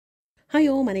Hi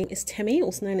all, my name is Temi,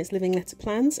 also known as Living Letter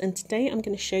Plans, and today I'm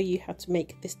going to show you how to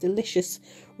make this delicious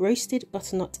roasted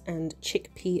butternut and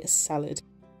chickpea salad.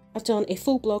 I've done a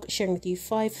full blog sharing with you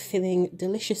 5 filling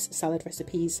delicious salad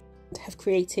recipes and have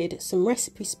created some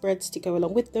recipe spreads to go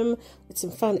along with them with some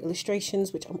fun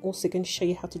illustrations, which I'm also going to show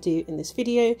you how to do in this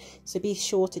video, so be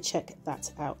sure to check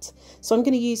that out. So I'm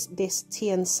going to use this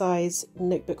TN size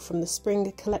notebook from the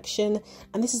spring collection,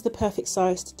 and this is the perfect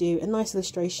size to do a nice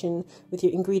illustration with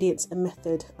your ingredients and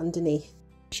method underneath,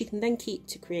 which you can then keep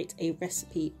to create a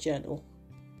recipe journal.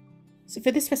 So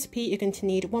for this recipe you're going to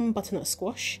need 1 butternut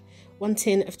squash, 1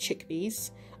 tin of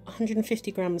chickpeas, 150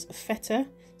 grams of feta,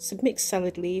 some mixed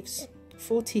salad leaves,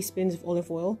 4 teaspoons of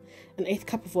olive oil, an 1/8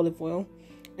 cup of olive oil,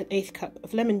 an 1/8 cup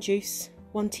of lemon juice,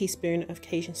 1 teaspoon of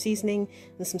Cajun seasoning,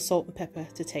 and some salt and pepper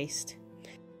to taste.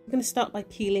 I'm going to start by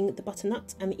peeling the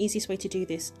butternut, and the easiest way to do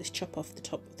this is chop off the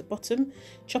top of the bottom,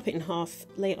 chop it in half,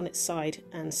 lay it on its side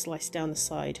and slice down the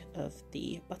side of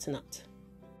the butternut.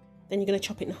 Then you're going to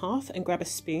chop it in half and grab a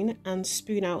spoon and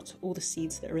spoon out all the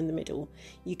seeds that are in the middle.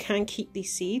 You can keep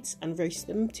these seeds and roast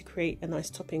them to create a nice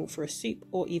topping for a soup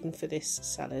or even for this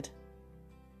salad.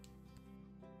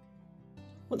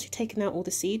 Once you've taken out all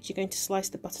the seeds, you're going to slice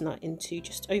the butternut into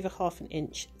just over 1/2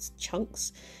 inch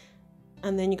chunks,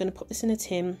 and then you're going to pop this in a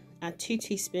tin, add 2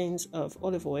 teaspoons of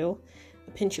olive oil,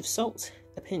 a pinch of salt,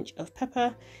 a pinch of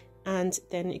pepper, and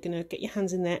then you're going to get your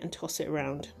hands in there and toss it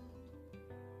around.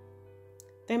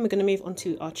 Then we're going to move on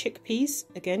to our chickpeas.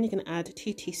 Again, you're going to add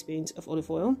 2 teaspoons of olive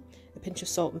oil, a pinch of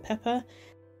salt and pepper,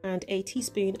 and a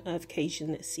teaspoon of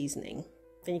Cajun seasoning.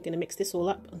 Then you're going to mix this all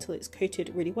up until it's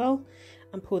coated really well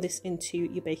and pour this into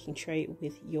your baking tray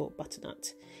with your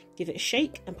butternut. Give it a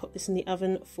shake and pop this in the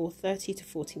oven for 30 to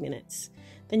 40 minutes.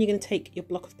 Then you're going to take your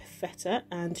block of feta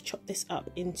and chop this up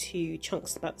into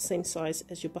chunks about the same size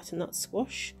as your butternut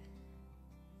squash.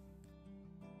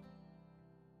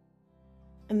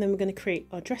 And then we're going to create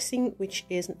our dressing, which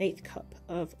is an 1/8 cup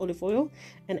of olive oil,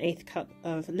 an 1/8 cup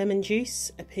of lemon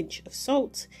juice, a pinch of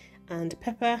salt and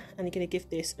pepper, and you're going to give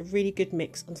this a really good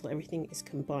mix until everything is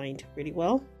combined really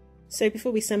well. So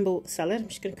before we assemble the salad, I'm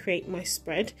just going to create my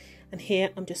spread, and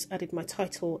here I'm just added my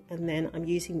title, and then I'm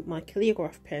using my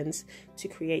calligraph pens to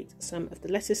create some of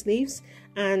the lettuce leaves.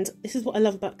 And this is what I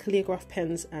love about calligraph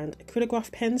pens and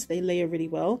acrylograph pens, they layer really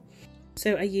well.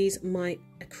 So I use my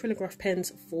acrylograph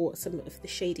pens for some of the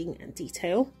shading and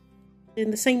detail.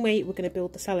 In the same way we're going to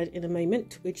build the salad in a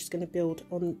moment, we're just going to build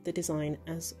on the design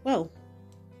as well.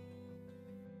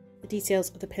 The details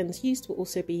of the pens used will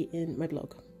also be in my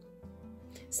blog.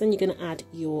 So then you're going to add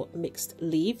your mixed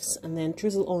leaves and then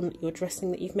drizzle on your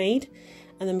dressing that you've made,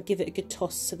 and then give it a good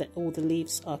toss so that all the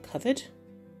leaves are covered.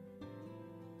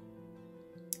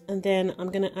 And then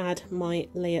I'm going to add my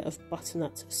layer of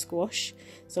butternut squash.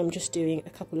 So I'm just doing a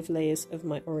couple of layers of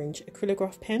my orange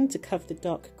acrylograph pen to cover the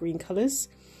dark green colours,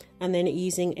 and then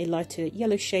using a lighter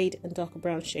yellow shade and darker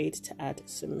brown shade to add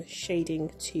some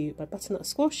shading to my butternut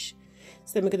squash.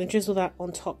 So then we're going to drizzle that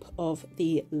on top of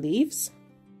the leaves.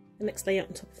 The next layer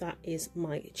on top of that is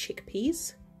my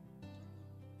chickpeas.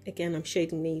 Again, I'm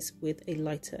shading these with a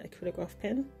lighter acrylograph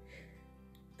pen.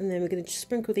 And then we're going to just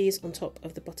sprinkle these on top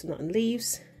of the butternut and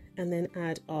leaves, and then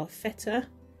add our feta,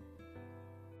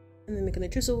 and then we're going to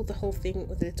drizzle the whole thing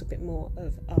with a little bit more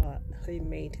of our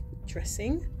homemade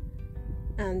dressing,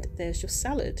 and there's your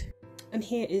salad. And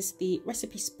here is the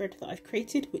recipe spread that I've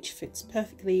created, which fits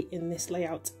perfectly in this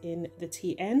layout in the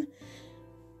TN.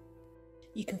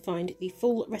 You can find the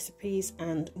full recipes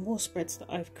and more spreads that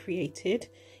I've created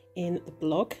in the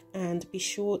blog, and be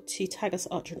sure to tag us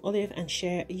Archer and Olive and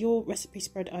share your recipe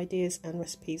spread ideas and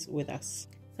recipes with us.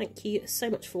 Thank you so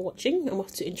much for watching. I'm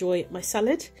off to enjoy my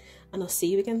salad, and I'll see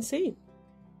you again soon.